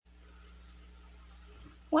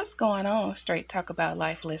What's going on, Straight Talk About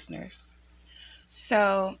Life listeners?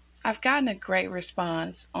 So, I've gotten a great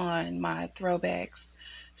response on my throwbacks,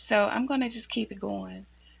 so I'm going to just keep it going.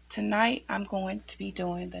 Tonight, I'm going to be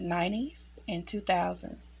doing the 90s and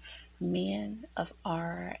 2000s Men of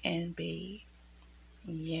R&B.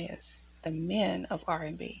 Yes, the Men of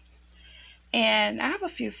R&B. And I have a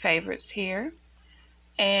few favorites here,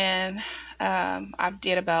 and I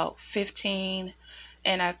did about 15,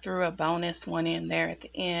 and I threw a bonus one in there at the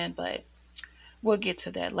end, but we'll get to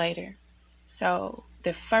that later. So,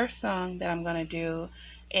 the first song that I'm going to do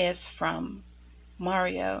is from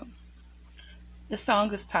Mario. The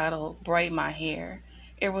song is titled Braid My Hair.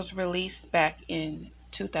 It was released back in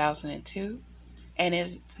 2002 and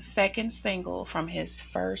is the second single from his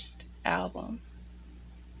first album.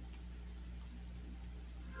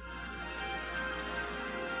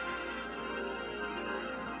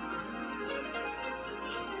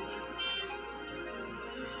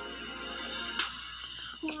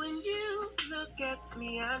 When you look at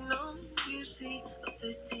me, I know you see a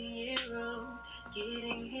 15-year-old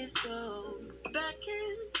getting his dough. Back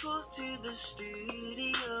and forth to the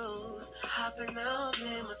studios, hopping out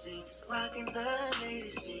limousines, rocking the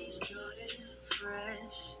latest jeans, Jordan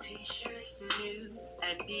fresh, t-shirts new.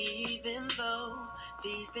 And even though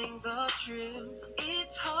these things are true,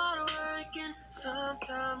 it's hard work and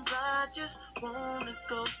sometimes I just wanna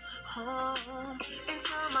go home and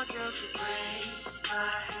tell my girl to braid my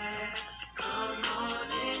hair. Come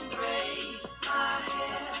on and braid my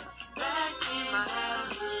hair. Back in my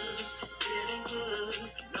hood, feeling good.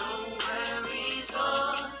 No worries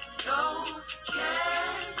on, no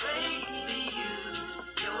cares. Baby, use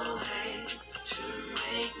your hands to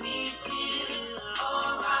make me feel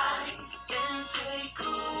alright. And take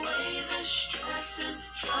away the stress and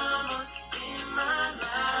drama in my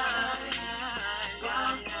life.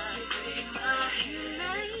 While you braid my hair,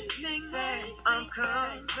 I'm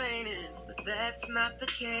complaining, but that's not the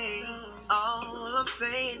case. All I'm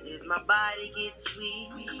saying is my body gets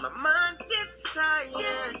weak, my mind gets tired.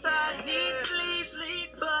 I need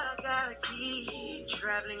sleep, but I gotta keep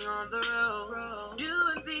traveling on the road,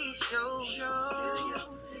 doing these shows.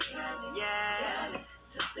 Yeah,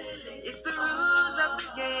 it's the rules of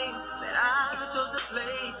the game that I chose to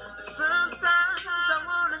play. But sometimes I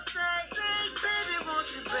wanna say, baby, won't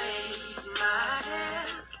you braid my hair?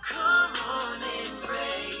 Come on and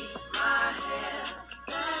braid my hair.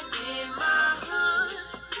 Back in my hood,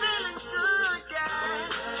 feeling good, yeah.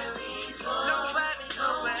 No worries, nobody, no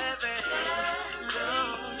worries.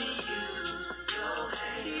 Baby, use your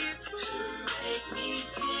hands to make me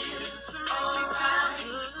feel alright.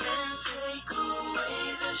 And take away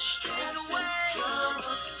the stress and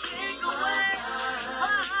drama. Take away.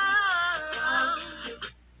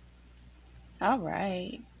 All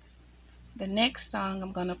right. The next song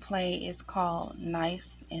I'm going to play is called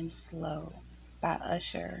Nice and Slow by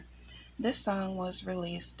Usher. This song was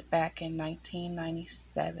released back in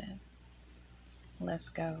 1997. Let's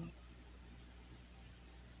go.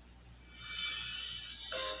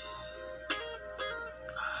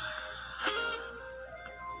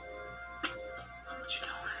 What you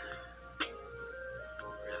doing?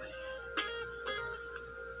 Really?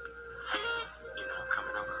 You know I'm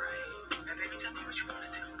coming over, right? And baby, tell me what you wanna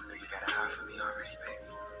do. Know you got a heart for me already, baby.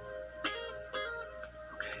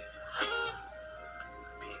 Okay.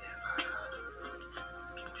 Be there by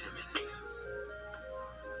give me 10 minutes.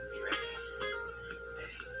 Be ready.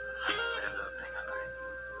 Hey, put that little thing I like.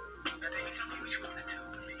 Now baby, tell me what you wanna do.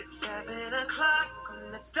 It's 7 o'clock on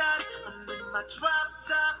the dot. I'm in my drop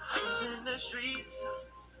top, cruising the streets.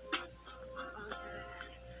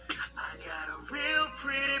 I got a real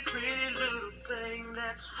pretty little thing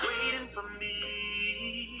that's waiting for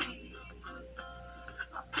me.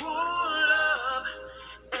 I pull up,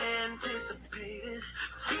 anticipating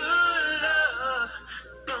good love.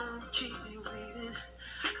 Don't keep me waiting.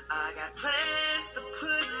 I got plans to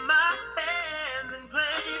put my hands in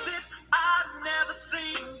places I've never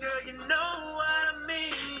seen. Girl, you know what I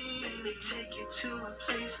mean. Let me take you to a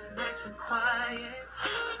place nice and quiet.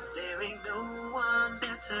 There ain't no one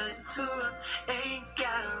there to interrupt. Ain't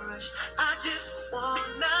gotta rush. I just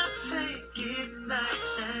wanna take it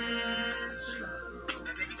nice and slow.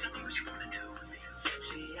 Now, baby, tell me what you wanna do with me.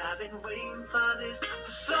 See, I've been waiting for this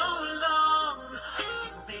for so long.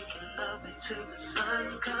 Making love until the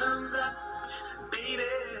sun comes up. Baby,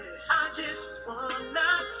 I just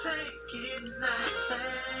wanna take it nice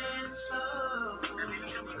and slow. Now, baby,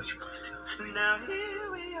 tell me what you wanna do. Now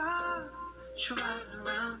here we are, driving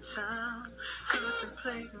around town,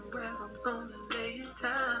 contemplating where I'm gonna lay it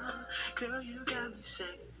down. Girl, you got me saying,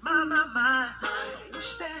 my, I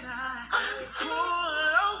wish that I could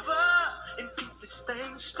pull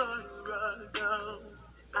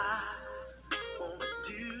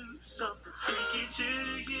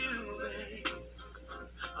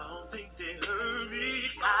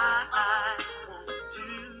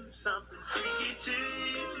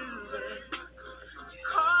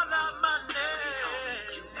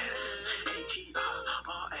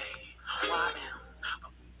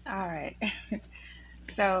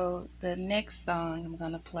So the next song I'm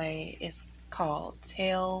gonna play is called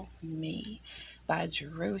 "Tell Me" by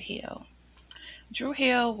Drew Hill. Drew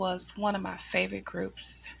Hill was one of my favorite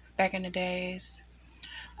groups back in the days.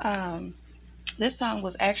 Um, this song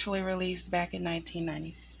was actually released back in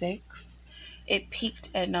 1996. It peaked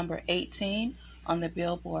at number 18 on the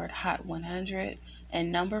Billboard Hot 100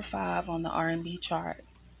 and number 5 on the R&B chart.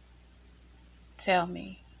 Tell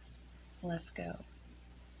me, let's go.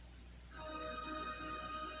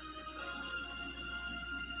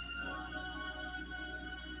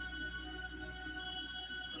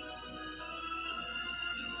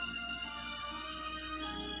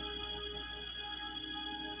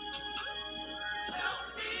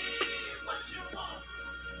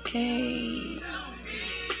 Okay.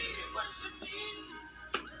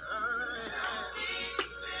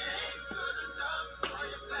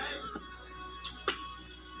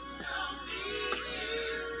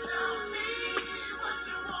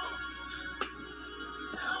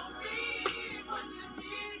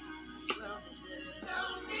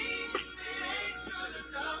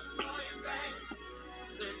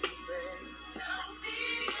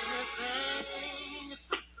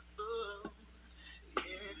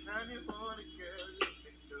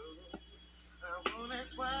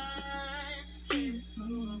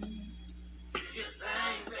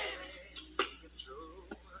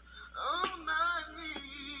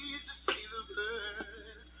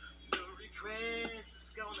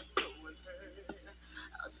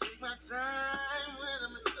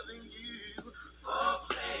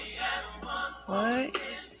 What?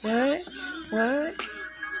 What? What?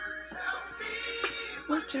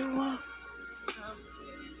 What you want?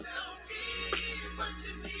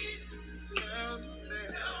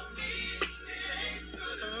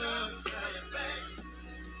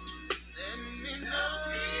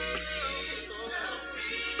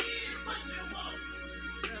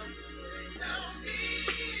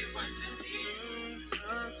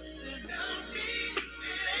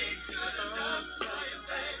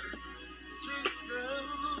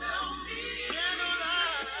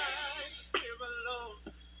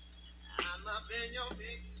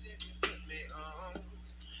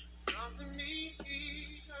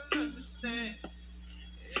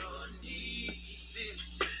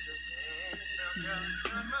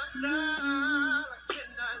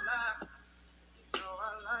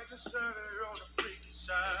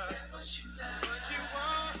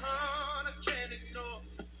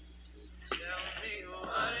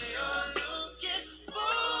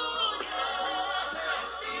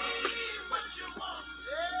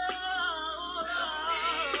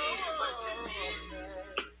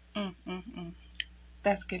 Mm.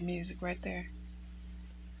 That's good music right there.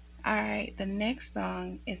 Alright, the next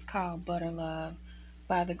song is called Butter Love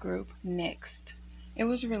by the group Next. It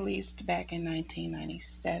was released back in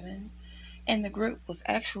 1997, and the group was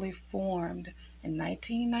actually formed in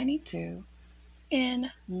 1992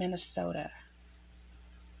 in Minnesota.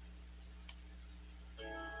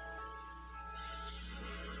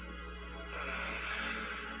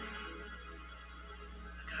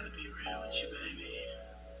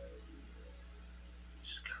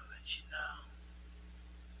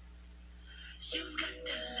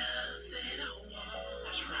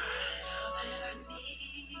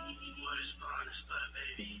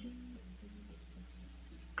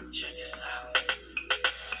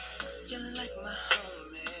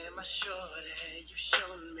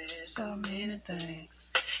 So many things,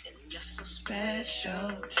 and you're so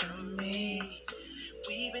special to me.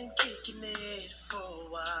 We've been kicking it for a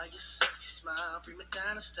while. Your sexy smile, prima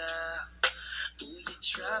donna style. Ooh, you're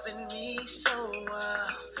driving me so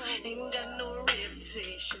wild. Ain't got no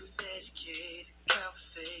reputation, educated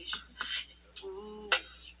conversation. Ooh,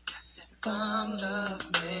 you got that bomb love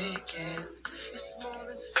making. It's more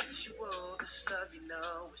than sexual. This love, you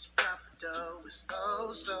know, is proper though. It's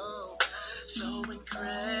oh so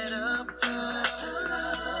incredible. The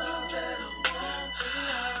love that I want, the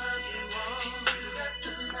love you want, and you got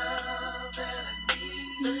the love that I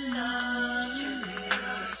need. The love you need.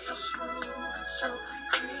 Girl, it's so smooth and so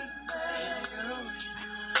creepy. You know, you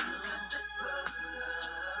got that butter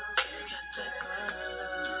love, you got that butter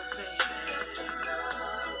love, baby. The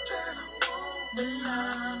love that I want, the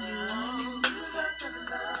love you want, and you got the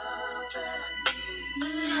love that I need. The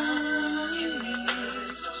love you need.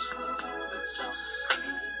 It's so smooth and so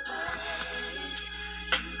creepy.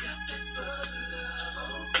 You got that butter love,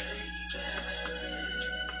 oh baby.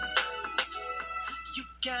 You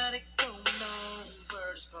got it like going on,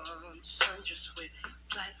 birds bomb, sun just with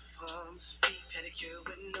platforms, feet pedicure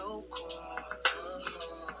with no cords.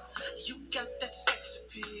 You got that sex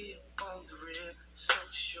appeal on the rib, so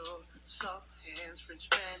sure, soft hands, French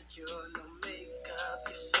manicure, no makeup,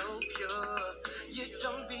 you're so pure. You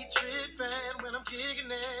don't be tripping when I'm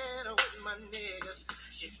kicking it with my niggas.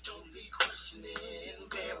 You don't be questioning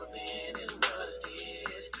where I've been and what I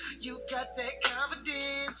did. You got that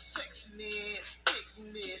confidence, sexiness,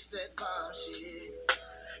 thickness, that bomb shit.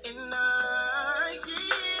 And I get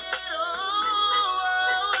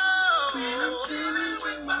when I'm chilling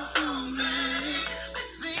with my homies. I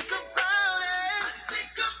think about it. I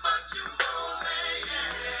think about you all lady.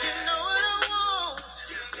 You know what I want.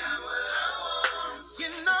 You got what I want. You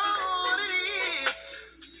know what it is.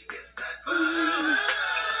 It's that vibe.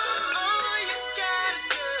 All you gotta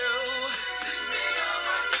do is send me on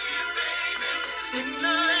my knee, baby. And I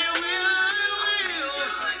will.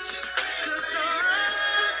 'Cause alright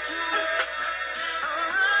to it.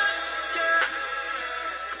 Alright, yeah.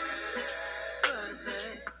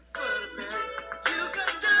 Butterbear. You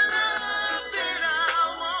got the love that I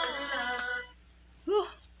want. Whew.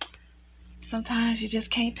 Sometimes you just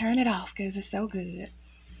can't turn it off because it's so good.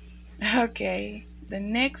 Okay, the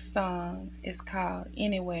next song is called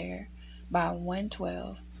Anywhere by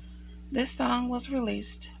 112. This song was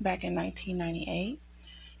released back in 1998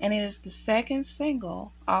 and it is the second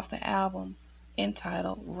single off the album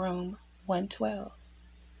entitled Room 112.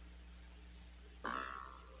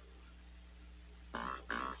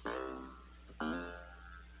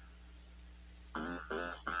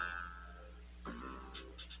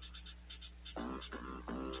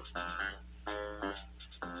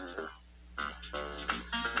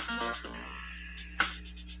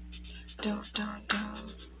 Dun, dun, dun.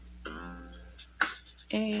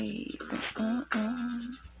 Hey,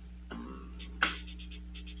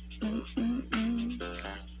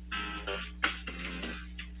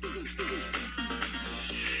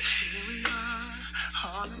 Here we are,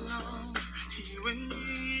 all alone, you and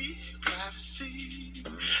me, privacy,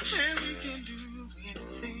 and we can do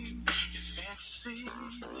anything you fancy.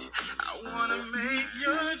 I wanna make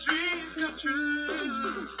your dreams come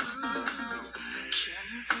true. Can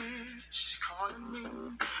you hear? She's calling me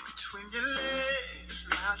between your legs,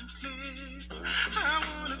 loud and clear. I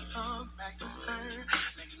wanna talk back to her,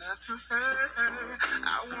 make love to her. I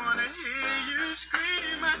wanna hear you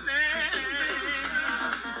scream my name.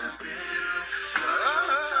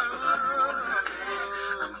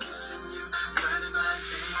 I'm kissing you, burning my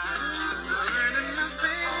fingers, burning my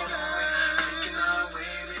fingers. Making our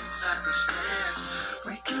way inside the stairs.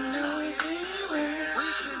 We can do it anywhere. We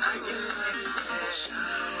can do it anywhere.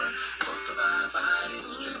 Shower, both of our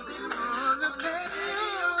bodies dripping on the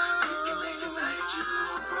patio. We can make it right you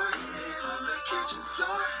over here on the kitchen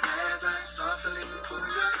floor as I softly pull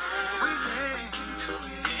your hair. We can do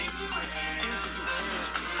it anywhere.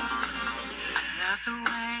 I love the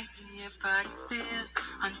way your body feels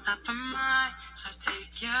on top of mine, so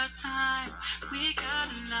take your time. We got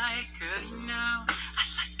a night, girl, you know I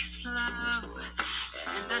like it slow,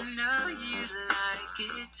 and I know you like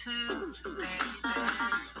it too, baby.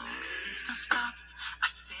 Please don't stop, I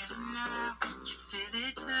feel it now, you feel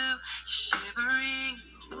it too. You're shivering,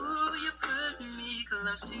 ooh, you put me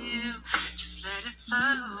close to you. Just let it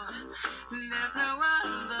flow, there's no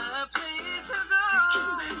other place to go.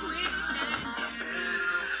 We can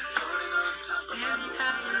floating on top of tell me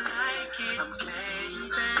how you like it,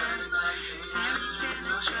 baby. Tell me, can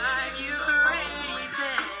I drive you crazy?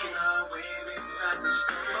 Making our way inside the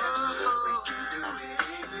stairs. We can do it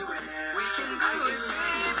anywhere. We can do it,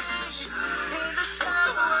 baby. In the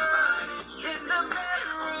shower, in the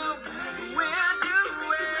bedroom, we'll do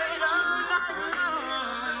it all night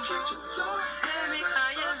long. Tell me how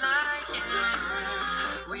you like it.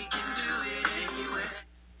 We can do it anywhere.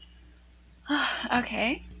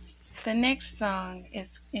 Okay, the next song is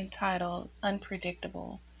entitled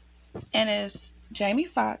Unpredictable and is Jamie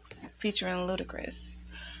Foxx featuring Ludacris.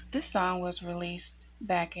 This song was released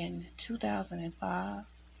back in 2005.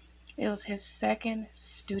 It was his second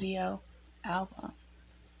studio album.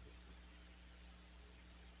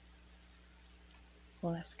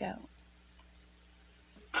 Well, let's go.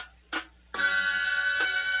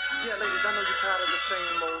 Yeah, ladies, I know you're tired of the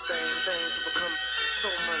same old thing. Things have become so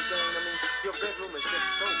mundane. I mean, your bedroom is just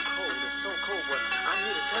so cold. It's so cold, but I'm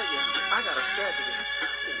here to tell you, I got a strategy.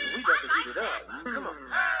 We got to heat it up. Come on.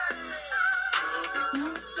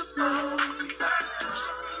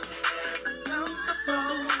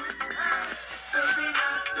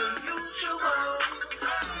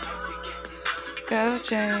 Go,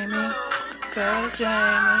 Jamie. Go,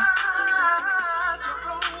 Jamie.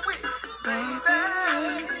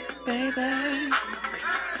 baby.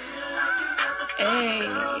 Hey,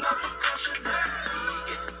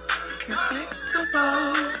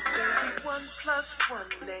 predictable. Baby,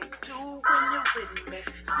 1+1 ain't 2 when you're with me.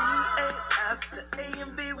 C ain't after A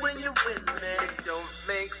and B when you're with me. It don't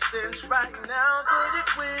make sense right now, but it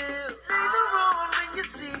will later on when you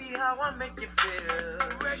see how I make you feel.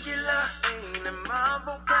 Regular ain't in my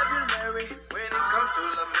vocabulary. When it comes to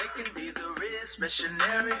love making, neither is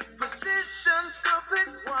missionary. Positions, go pick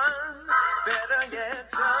one. Better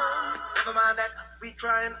yet, some. Never mind that, we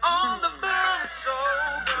trying on the phone. So,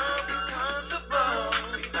 girl, be comfortable.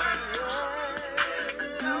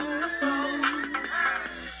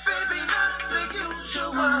 Baby, not the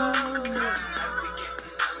usual. We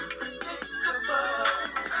getting unpredictable.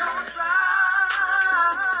 So try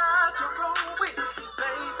to roll with me,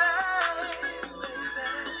 baby.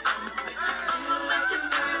 I'ma make you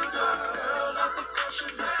feel the world of the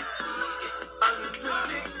cushion.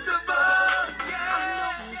 Unpredictable. Yeah. I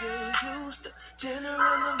know you're used to dinner and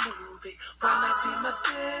a movie. Why not be my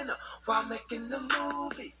dinner while making the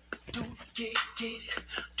movie? Do get it,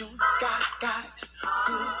 do got it,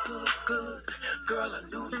 good, girl, I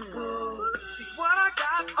knew you would. See what I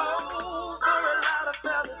got over a lot of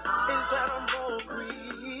fellas is that I'm more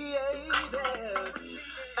creative,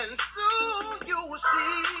 and soon you will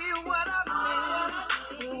see what I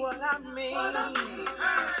mean.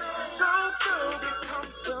 So girl, get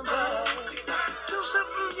comfortable, do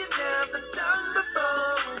something you never done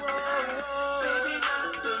before, baby,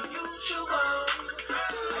 not the usual.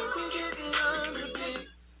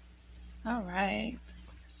 All right.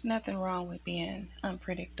 There's nothing wrong with being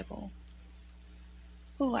unpredictable.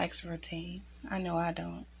 Who likes routine? I know I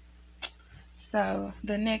don't. So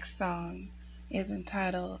the next song is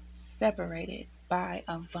entitled Separated by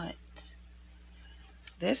Avant.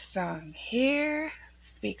 This song here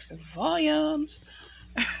speaks volumes.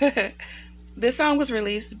 This song was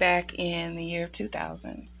released back in the year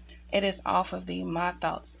 2000. It is off of the My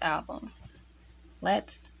Thoughts album.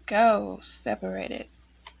 Let's go, Separated.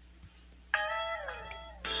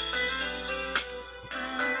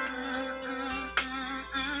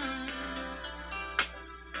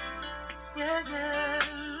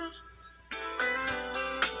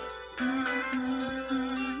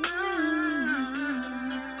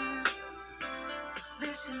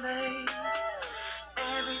 Listen, babe,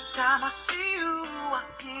 every time I see you, I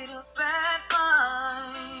get a bad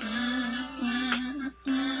vibe.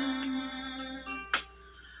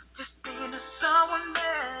 Just thinking of someone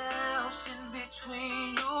else in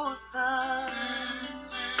between your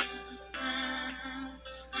thighs.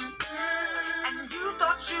 And you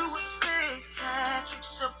thought you were slick, had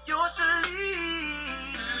tricks up your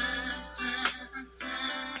sleeve.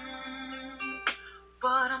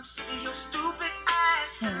 But I'm sick of your stupid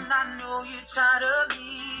ass, and I know you're tired of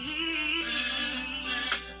me.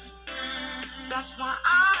 That's why I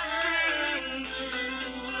say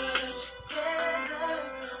we're together.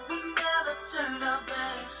 We never turn our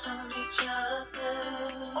backs on each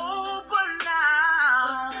other. Oh, but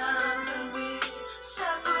now that we're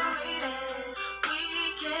separated, we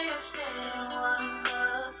can't stand one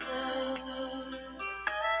another.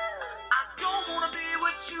 I don't wanna be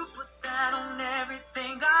with you, put that on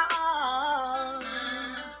everything I own.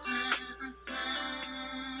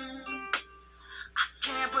 I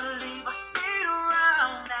can't believe I stayed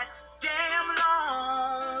around that damn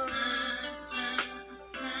long.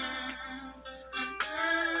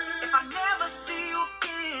 If I never see you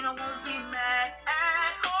again, I won't be mad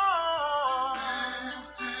at all.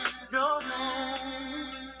 No, no.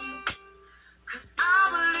 'Cause I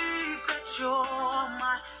believe that you're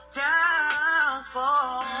my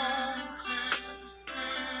downfall.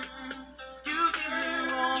 You did me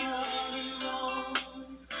wrong.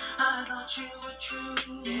 I thought you were true.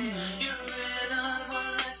 Yeah. You ran out of my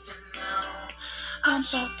life and now I'm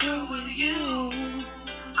so through with you.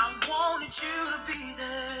 I wanted you to be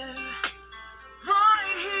there,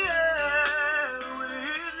 right here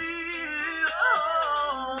with me. Oh.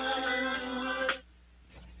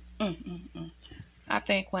 I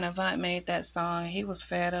think when Avant made that song, he was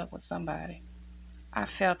fed up with somebody. I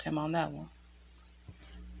felt him on that one.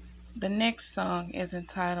 The next song is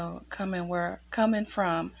entitled Coming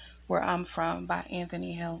From Where I'm From by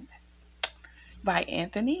Anthony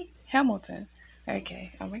Hamilton.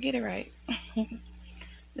 Okay, I'm gonna get it right.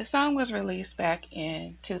 The song was released back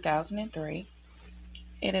in 2003.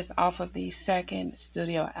 It is off of the second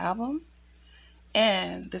studio album,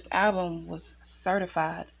 and this album was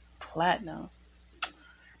certified platinum.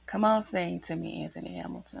 Come on, sing to me, Anthony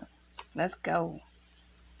Hamilton. Let's go.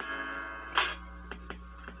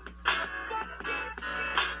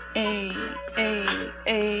 Hey, hey,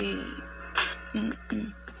 hey.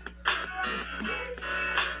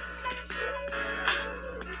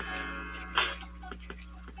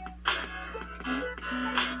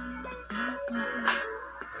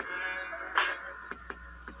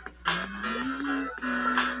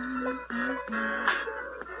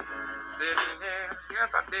 didn't live, yes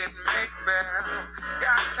I didn't make well.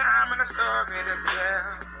 Got time and a story to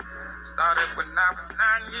tell. Started when I was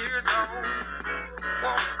 9 years old.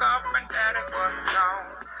 Woke up and daddy was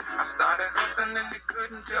gone. I started hustling and they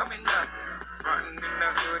couldn't tell me nothing. Running in the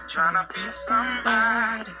hood trying to be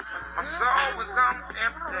somebody. My soul was on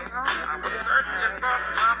empty. I was searching for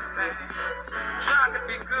something. Trying to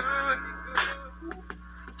be good.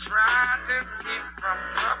 Trying to keep from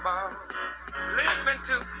trouble. Living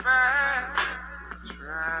too fast.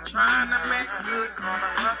 Trying to make good on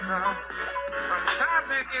a hustle. Sometimes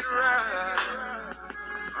it get rough.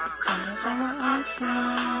 Coming from where I'm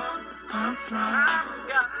from. Times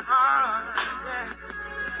got hard. Yeah.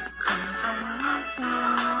 Coming from where I'm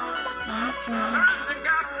from. Sometimes you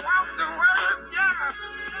gotta walk the road. Yeah.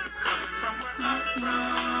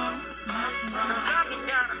 Sometimes you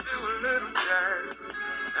gotta do a little dirt.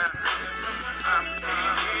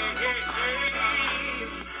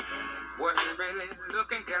 Wasn't really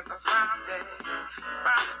looking, guess I found it.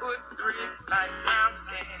 5'3", light brown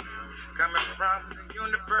skin. Coming from the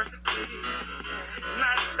university.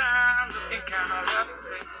 Nice style, looking kinda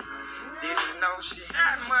lovely. Didn't know she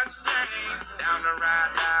had much game. Down the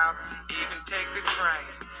ride out, even take the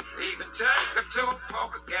train. Even take her to a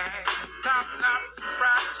poker game. Talking up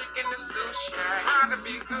fried chicken and sushi. Trying to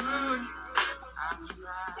be good.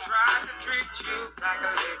 Tried to treat you like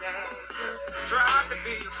a lady. Tried to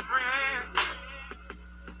be a friend.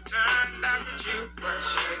 Turned out that you were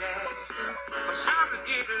shitty. Sometimes I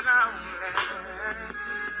get lonely.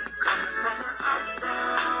 Coming from where I'm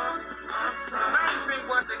from. Things ain't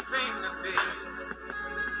what they seem to be.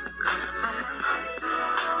 Coming from where I'm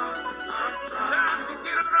from. Sometimes you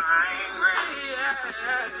get a little angry. Yeah.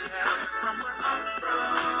 Coming from where I'm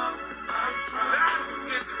from. Sometimes you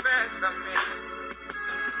get the best of me.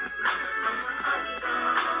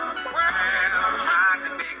 Well, I'm trying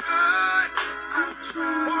to be good.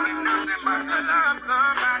 Wanting nothing but to love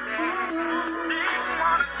somebody. Didn't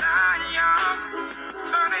want to die young.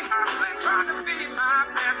 Turning hustling, trying to be my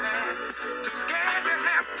family. Too scared to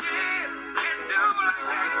have kids and do like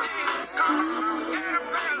they did. Cause I'm so scared of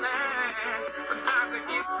failing. Sometimes it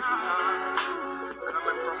gets hard.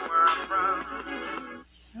 Coming from where I'm from.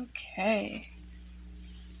 Okay.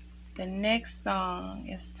 The next song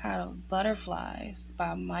is titled Butterflies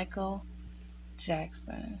by Michael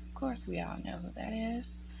Jackson. Of course, we all know who that is.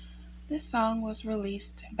 This song was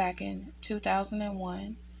released back in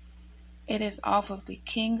 2001. It is off of the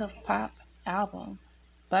King of Pop album,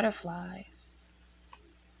 Butterflies.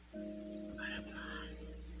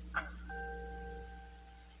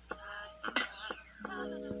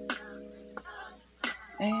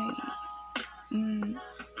 Hey. Mm.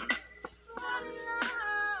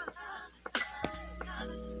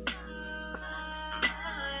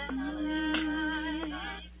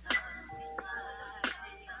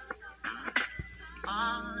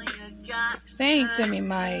 Sing to me,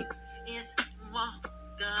 Mike.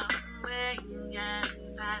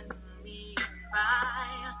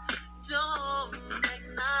 Don't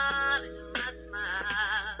acknowledge my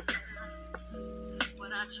smile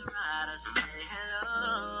when I try to say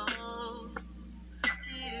hello to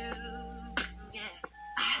you, yeah.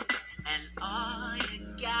 And all you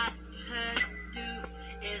got to do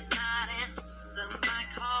is not answer my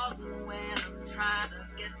call when I'm trying to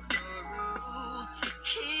get through.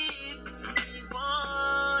 Keep me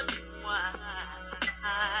wondering why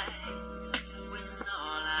when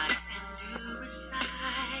all I can do is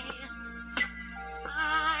sigh. I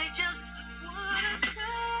just wanna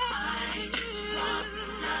say I just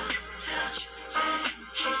wanna touch and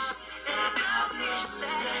kiss, and I wish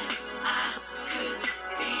that I could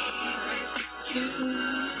be with you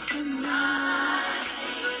tonight.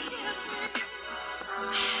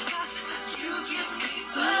 'Cause you give me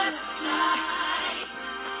butterflies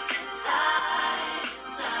inside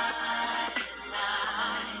at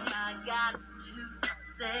night. I got to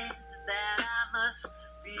say that I must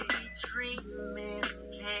be dreaming,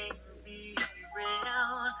 can't be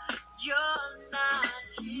real. You're not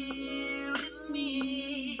here with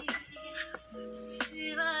me.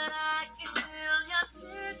 See that I can feel you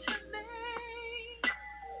near to me.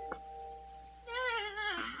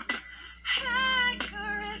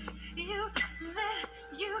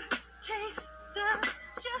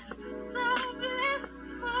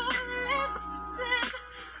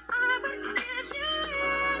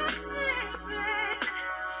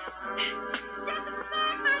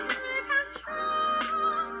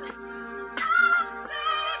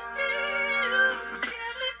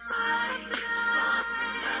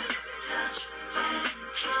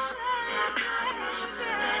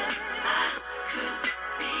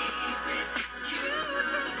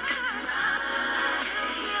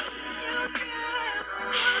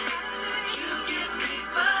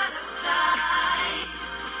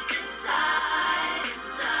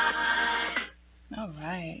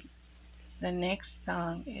 right. The next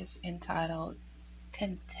song is entitled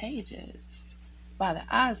Contagious by the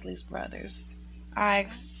Isleys Brothers.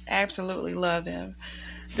 Absolutely love them.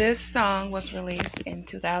 This song was released in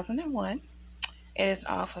 2001. It is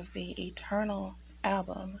off of the Eternal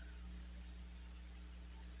album.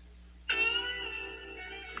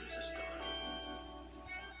 Here's a story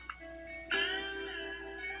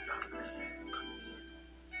about a man coming in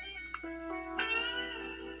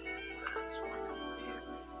to his one beer.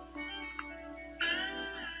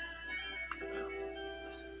 Well,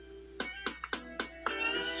 listen.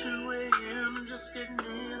 It's 2 a.m. just getting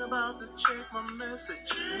in, about to check my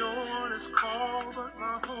message. No one is called but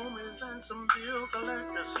my homies and some bill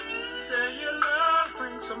collectors. Say your love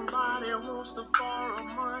brings somebody who wants to borrow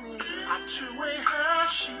money. I two-way her,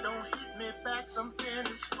 she don't hit me back, something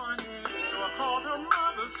is funny. So I called her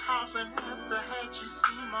mother's house and asked her had she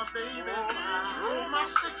seen my baby. Rolled my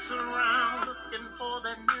six around looking for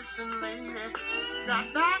that missing lady.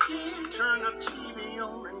 Got back in, turned the TV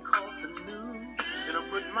on and caught the news. Then I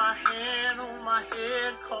put my hand on my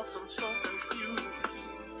head, cause I'm so confused.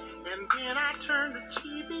 And then I turned the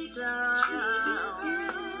TV down,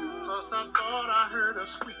 cause I thought I heard a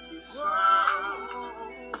squeaky sound.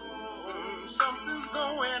 Something's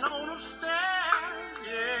going on upstairs,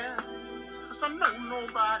 yeah, cause I know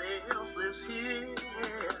nobody else lives here.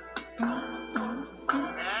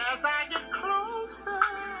 As I get closer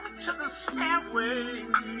to the stairways,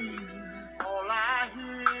 all I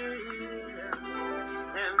hear,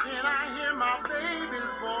 and then I hear my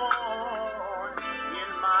baby's voice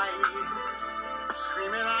in my ear,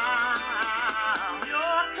 screaming out,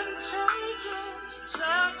 "You're contagious,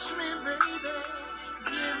 touch me, baby,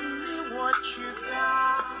 give me what you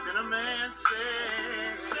got." Then a man said,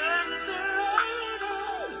 "Sexy lady,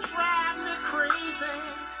 drive me crazy,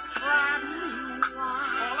 drive me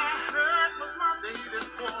wild." All I heard was my baby's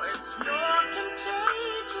voice. "You're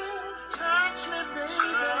contagious, touch me, baby,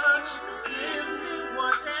 give me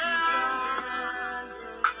what you got."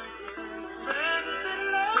 Sexy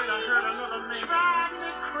lady, I heard another man, "Drive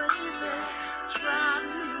me crazy, drive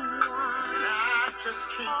me wild." I just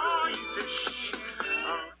can't believe this shit.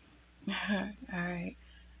 Alright.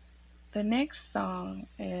 The next song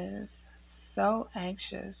is So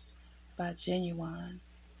Anxious by Genuine.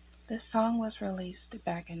 This song was released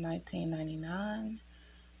back in 1999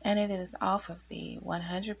 and it is off of the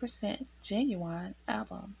 100% Genuine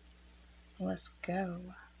album. Let's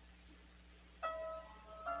go.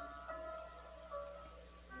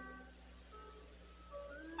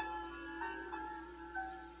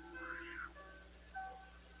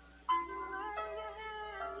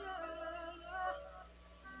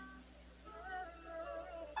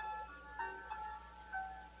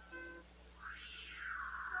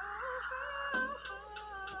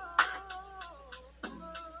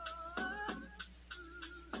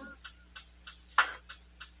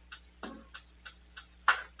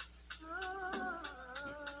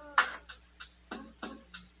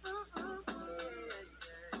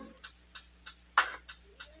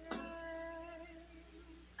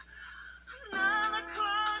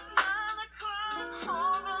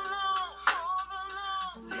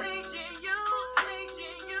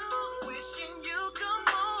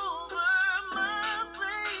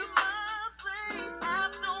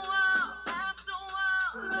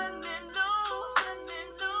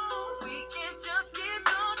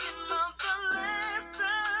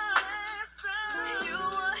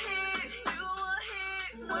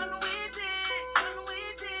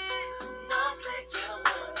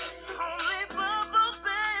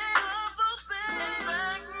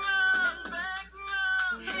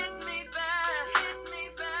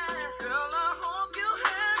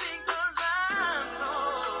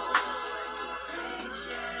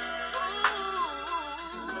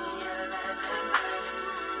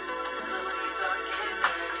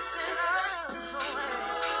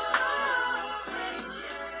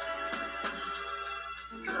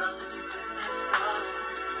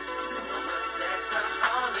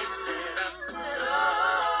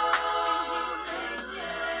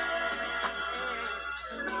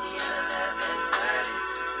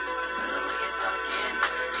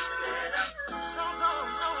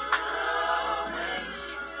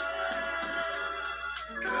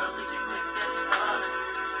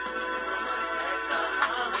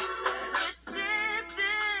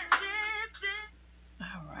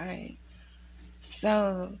 Alright.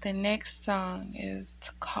 So the next song is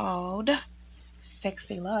called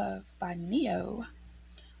Sexy Love by Neo.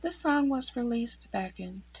 This song was released back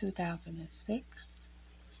in 2006.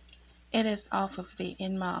 It is off of the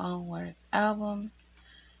In My Own Words album,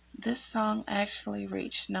 This song actually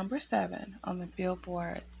reached number 7 on the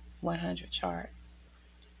Billboard 100 chart.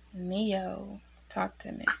 Neo, talk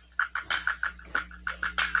to me.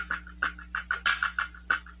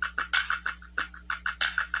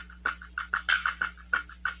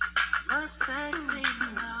 My sexy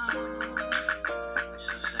love,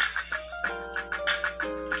 so sexy.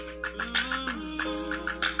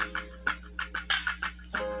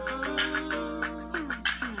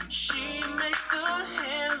 She makes the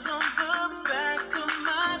hairs on the back of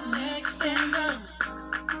my neck stand up.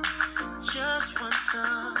 Just one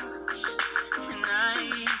touch, and I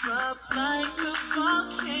erupt like a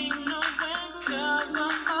volcano and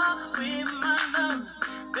cover up with my love.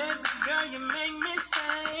 Baby girl, you make me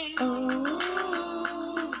say, ooh,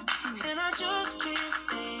 and I just can't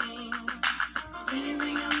think of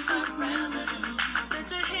anything else I'd rather do than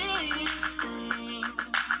to hear you sing.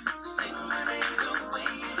 Sing my name the way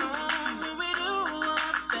you do. When we do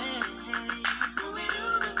our thing, when we do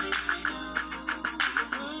the things we do.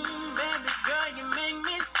 Baby girl, you make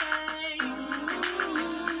me say,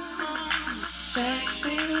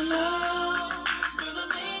 sexy love, for the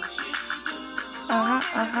things you do.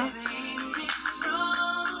 Keep me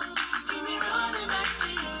strong, keep me running back to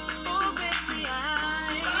you. Oh baby, I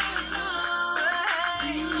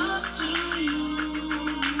love to you.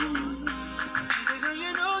 Baby girl,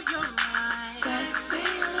 you know you're my sexy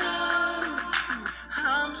love.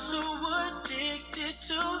 I'm so addicted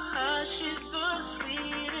to her, she's the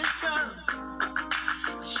sweetest girl.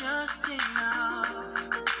 Just enough,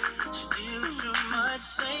 still too much.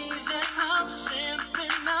 Say that I'm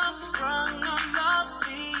simping, I'm sprung, I'm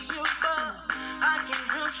lovely above. I can't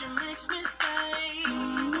help, she makes me say,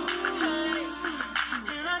 hey,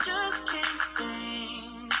 and I just can't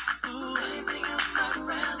think anything else I'd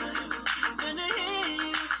rather do than to hear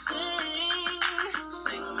you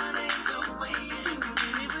sing my name the way you do.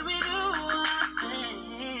 Baby, when we do our thing,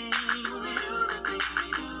 when we do the things we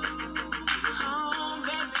do. Oh,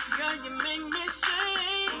 baby girl, you make me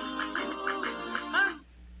sing.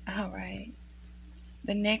 All right.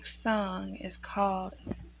 The next song is called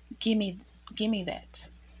Gimme Gimme That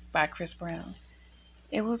by Chris Brown.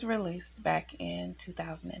 It was released back in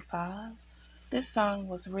 2005. This song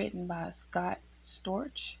was written by Scott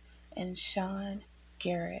Storch and Sean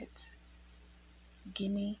Garrett.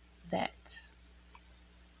 Gimme That.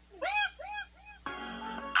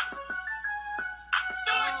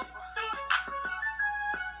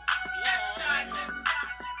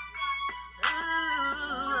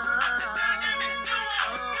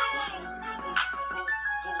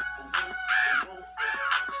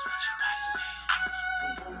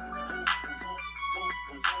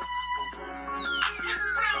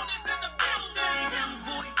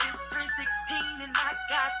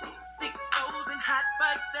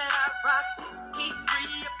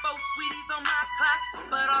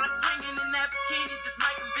 But all the swinging in that bikini just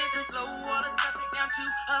might convince us. Slow all the traffic down to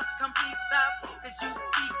a complete stop. Cause you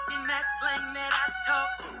speak in that slang that I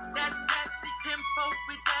talk. That sassy tempo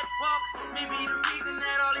with that walk. Maybe the reason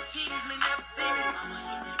that all the teens may never see me. Mama,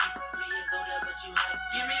 you may be 3 years older, but you hot.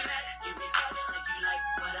 Give me that. You be talking like you like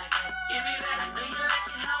what I got. Give me that. I know you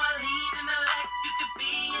like it how I lead in the lack. You could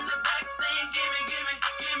be in the back saying, gimme, gimme,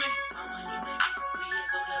 gimme. Mama, you may be 3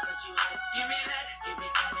 years older, but you hot. Give me that. You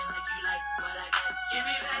be talking like you like what I got. Give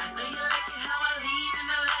me that. I know you like it how I lead in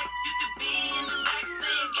the lack. You could be in the back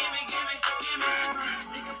saying, gimme, gimme, gimme.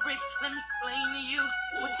 Take a break, let me explain to you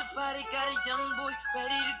what your body got a young boy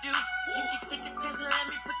ready to do. If you take a chance and let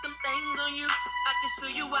me put them things on you, I can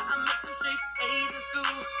show you why I make them straight A's in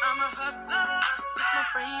school. I'm a hustler, just my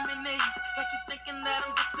frame and age. Got you thinking that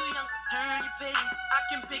I'm just too young to turn your page. I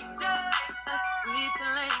can picture us with the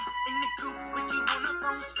lanes in the coupe with you on the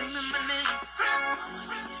phone screaming my name. Mama, you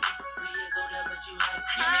may be 3 years older, but you hot.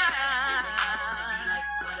 Give me that. You like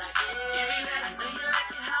what I got. Give me that. I know you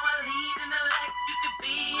like it how I lead in the lack. You could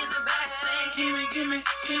be in the back saying, gimme, gimme,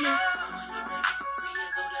 gimme. Mama, you may be 3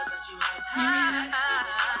 years older, but you hot. Give me that.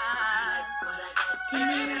 You like what I got. Give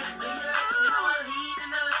me that. I know you like it how I lead in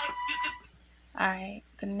the lack. You could. Alright,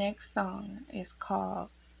 the next song is called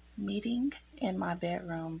Meeting in My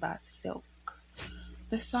Bedroom by Silk.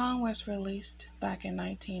 The song was released back in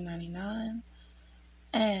 1999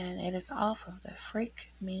 and it is off of the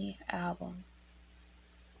Freak Me album.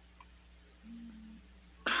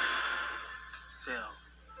 Cell,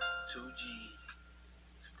 2G,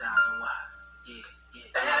 2000 watts. Yeah.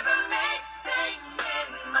 Ever meeting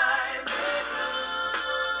in my bedroom.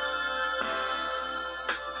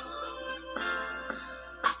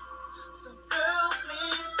 So girl,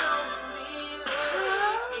 please don't be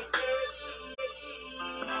late.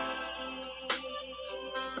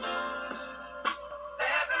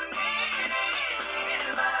 Ever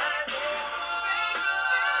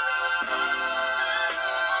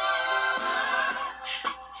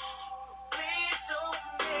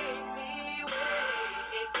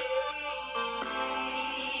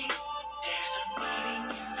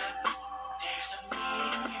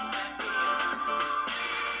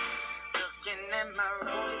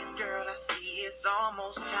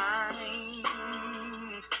almost time. Oh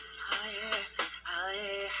yeah, oh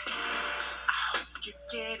yeah. I hope you're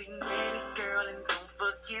getting ready, girl, and don't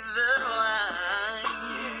forget the wine.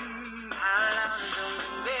 How long is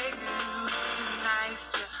gonna baby? Tonight's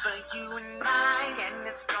just for you and I, and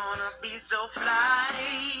it's gonna be so fly.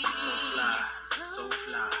 So fly, so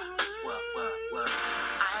fly. What?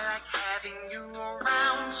 I like having you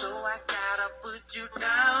around, so I gotta put you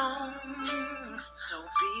down. So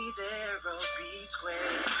be there or be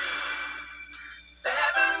square.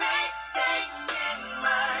 Take me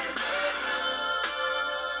my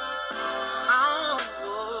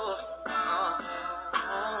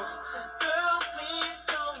so girl, please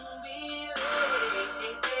don't be late.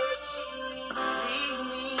 Leave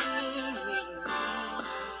me.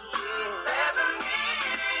 Every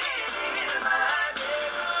minute in my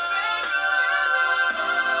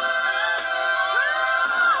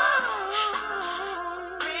so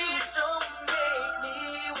please don't make me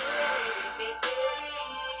wait.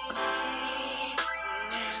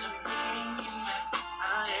 There's a meeting in my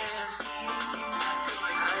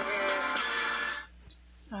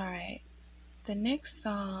Alright, the next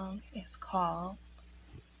song is called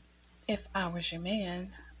If I Was Your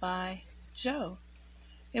Man by Joe.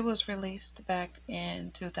 It was released back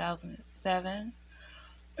in 2007.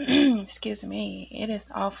 Excuse me, it is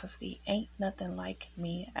off of the Ain't Nothing Like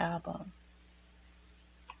Me album.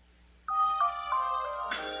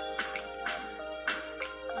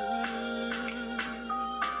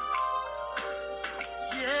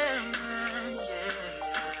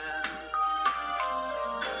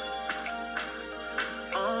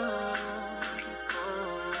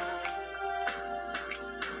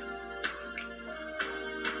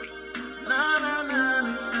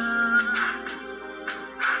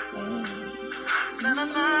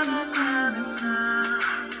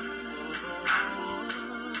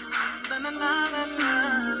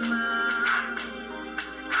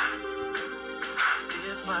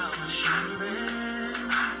 If I was your man,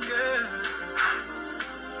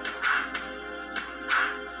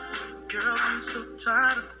 girl, I'm so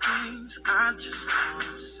tired of things. I just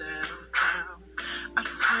wanna settle down. I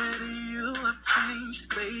swear to you, I've changed,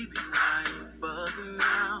 baby. Why you bugging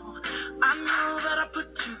now? I know that I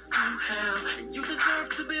put you through hell, and you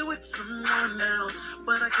deserve to be with someone else.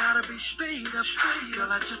 But I gotta be straight up,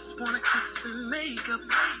 girl. I just wanna kiss and make up.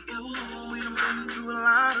 Ooh, we done been through a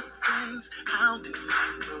lot of things. How do you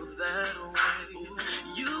throw that away?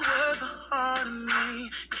 You were the heart of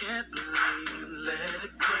me. Can't believe you let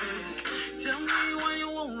it break. Tell me why you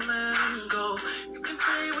won't let him go. You can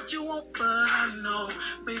say what you want, but I know,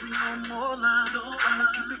 baby, no more lies. I'ma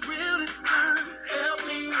keep it real this time. Help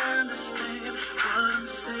me understand what I'm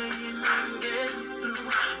saying and get through.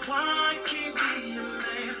 Why I can't be a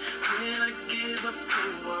man when I give up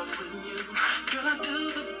the world for you? Girl, I do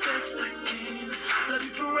the best I can. Love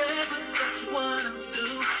you forever, that's what I'll do.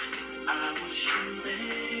 If I was your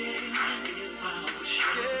man, if I was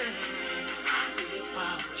your man, if I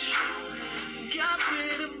was your man. Got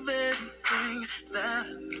rid of everything that I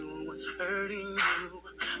knew was hurting you.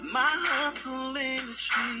 My hustle in the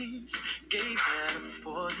streets gave that up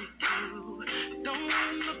for you too. Don't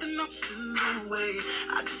want nothing else in the way.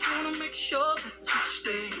 I just wanna make sure that you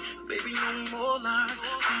stay. Baby, no more lies.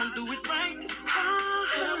 I'ma do it right this time.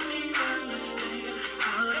 Help me understand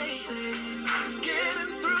what I'm saying and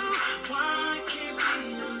getting through. Why I can't be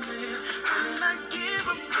a man when I give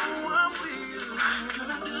up the world for you? Can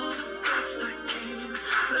I do the best I can?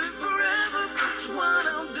 Live it forever, that's what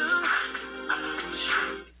I'll do. I was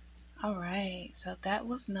you. Alright, so that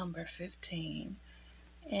was number 15.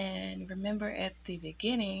 And remember at the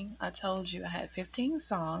beginning, I told you I had 15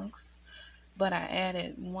 songs, but I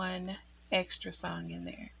added one extra song in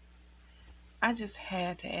there. I just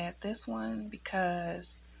had to add this one because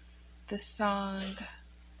this song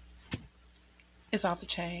is off the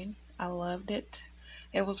chain. I loved it.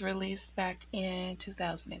 It was released back in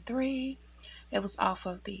 2003. It was off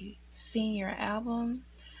of the Senior album.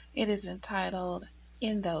 It is entitled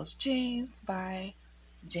In Those Jeans by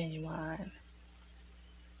Genuine.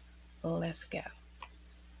 Let's go.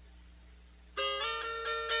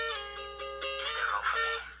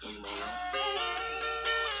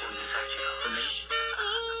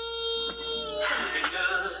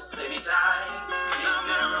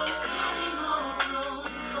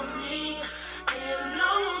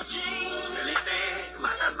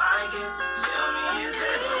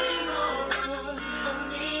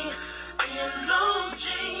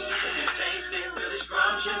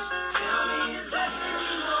 Just tell me, is that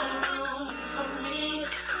room for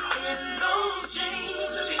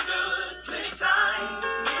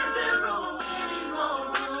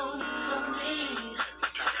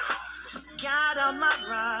on my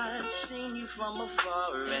ride, seen you from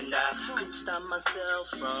afar, and I couldn't stop myself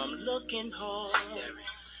from looking hard.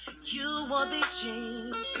 You wore these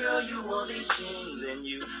jeans, girl, you wore these jeans, and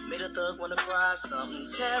you made a thug wanna cry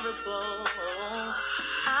something terrible.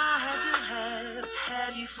 I had to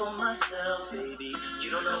have you for myself, baby.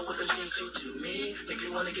 You don't know what those jeans do to me. Make me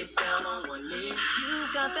wanna get down on one knee. You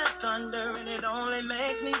got that thunder, and it only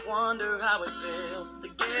makes me wonder how it feels to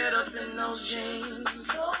get up in those jeans.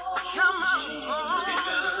 Come on, looking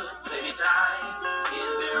good, baby tight.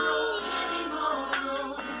 Is there any more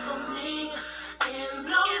room for me in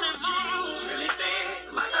those jeans? Really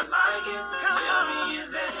think like I like it. Tell me, is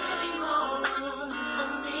there any more room for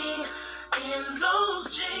me in those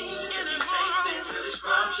jeans? Is you tasting really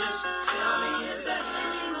scrumptious? Tell me, is there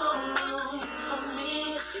any more room for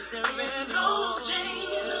me? Is there in those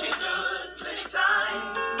jeans? Looking good, plenty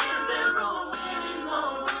time. Is there any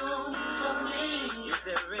more room for me? Is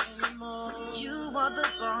there any more? You are the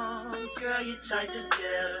bomb, girl, you're tight to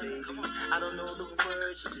death, baby. I don't know the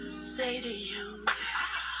words to say to you.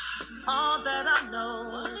 All that I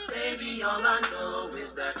know, baby, all I know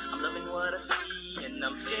is that I'm loving what I see and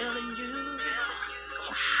I'm feeling you.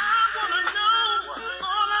 I wanna know,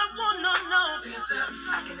 all I wanna know is that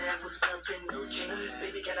I can have what's up in those jeans.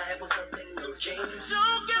 Baby, can I have what's up in those jeans?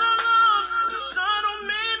 Don't get alarmed, 'cause I don't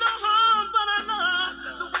mean no harm, but I love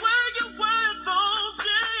the way you wear those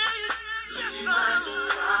jeans. Yes, I do.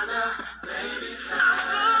 Baby, I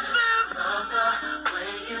love them. Love the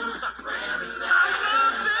way you wear them. I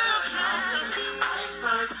love them.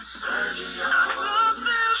 Iceberg surging on. I love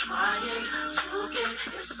them. Trying to get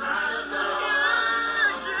inside of those.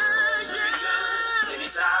 Baby,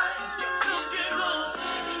 time. Is there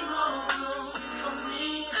any more room for me?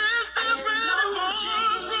 Is there any more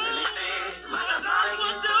room? Really think like I like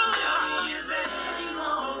it. Tell me, is there any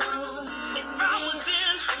more room? If I was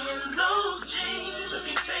in those jeans,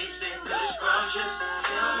 looking tasting really scrumptious.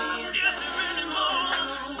 Tell me, is there any more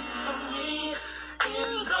room for me in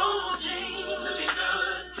those jeans? Looking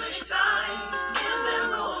good, plenty time. Is there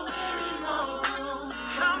any more room?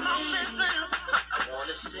 Come on, listen. I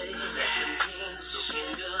wanna say that them jeans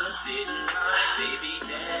looking good, fitting right, baby.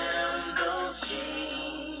 Damn those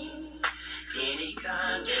jeans. Any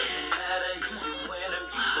kind doesn't matter. You can wear them,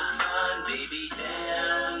 you look fine, baby.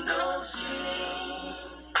 Damn those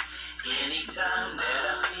jeans. Anytime that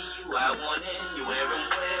I see you, I want in. You wear them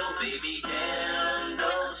well, baby. Damn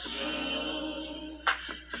those jeans.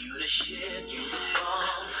 You the shit, you the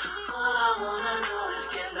bomb. All I wanna know is,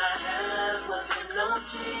 can I have what's in those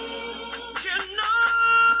jeans? Can I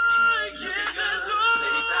get it all?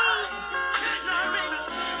 Anytime. Can I make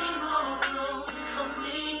any more room for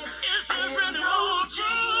me? Is there any more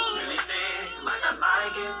jeans? Really think like I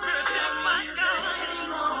like it. Tell me, is there any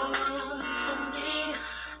more room for me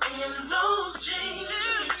in those jeans?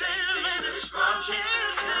 Is there any scrumptious?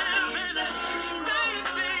 Is there any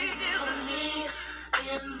baby for me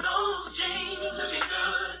in those jeans? Looking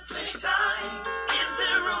good, plenty time. Is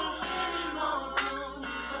there any more room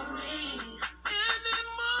for me? Any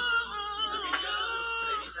more room? Looking good,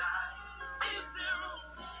 plenty time. Is there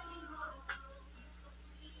any more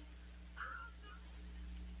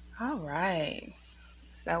room? All right.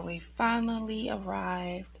 So we finally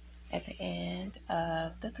arrived at the end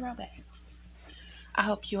of the throwbacks. I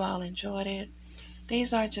hope you all enjoyed it.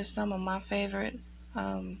 These are just some of my favorites.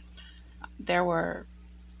 There were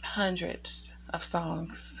hundreds of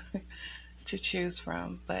songs to choose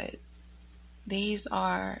from, but these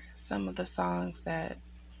are some of the songs that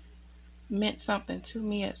meant something to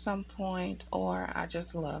me at some point, or I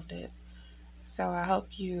just loved it. So I hope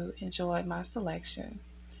you enjoyed my selection.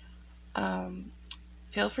 Um,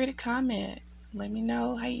 Feel free to comment. Let me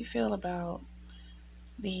know how you feel about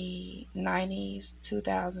the 90s,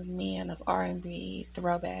 2000s Men of R&B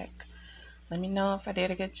throwback. Let me know if I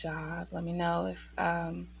did a good job. Let me know if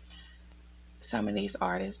some of these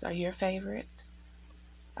artists are your favorites.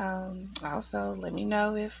 Also, let me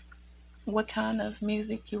know if what kind of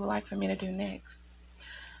music you would like for me to do next,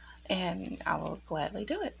 and I will gladly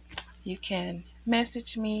do it. You can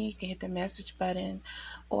message me, you can hit the message button,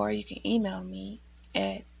 or you can email me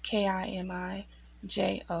at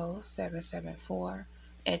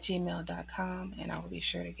kimijo774@gmail.com, and I will be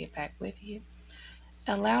sure to get back with you.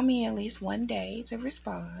 Allow me at least one day to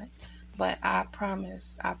respond, but I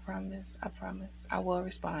promise, I promise, I promise, I will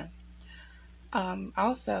respond.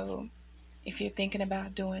 Also, if you're thinking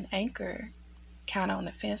about doing Anchor, kind of on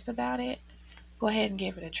the fence about it, go ahead and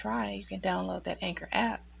give it a try. You can download that Anchor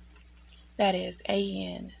app. That is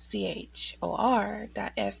anchor.fm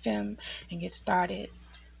and get started.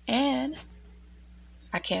 And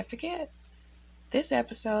I can't forget, This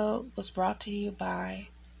episode was brought to you by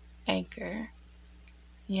Anchor.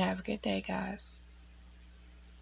 You have a good day, guys.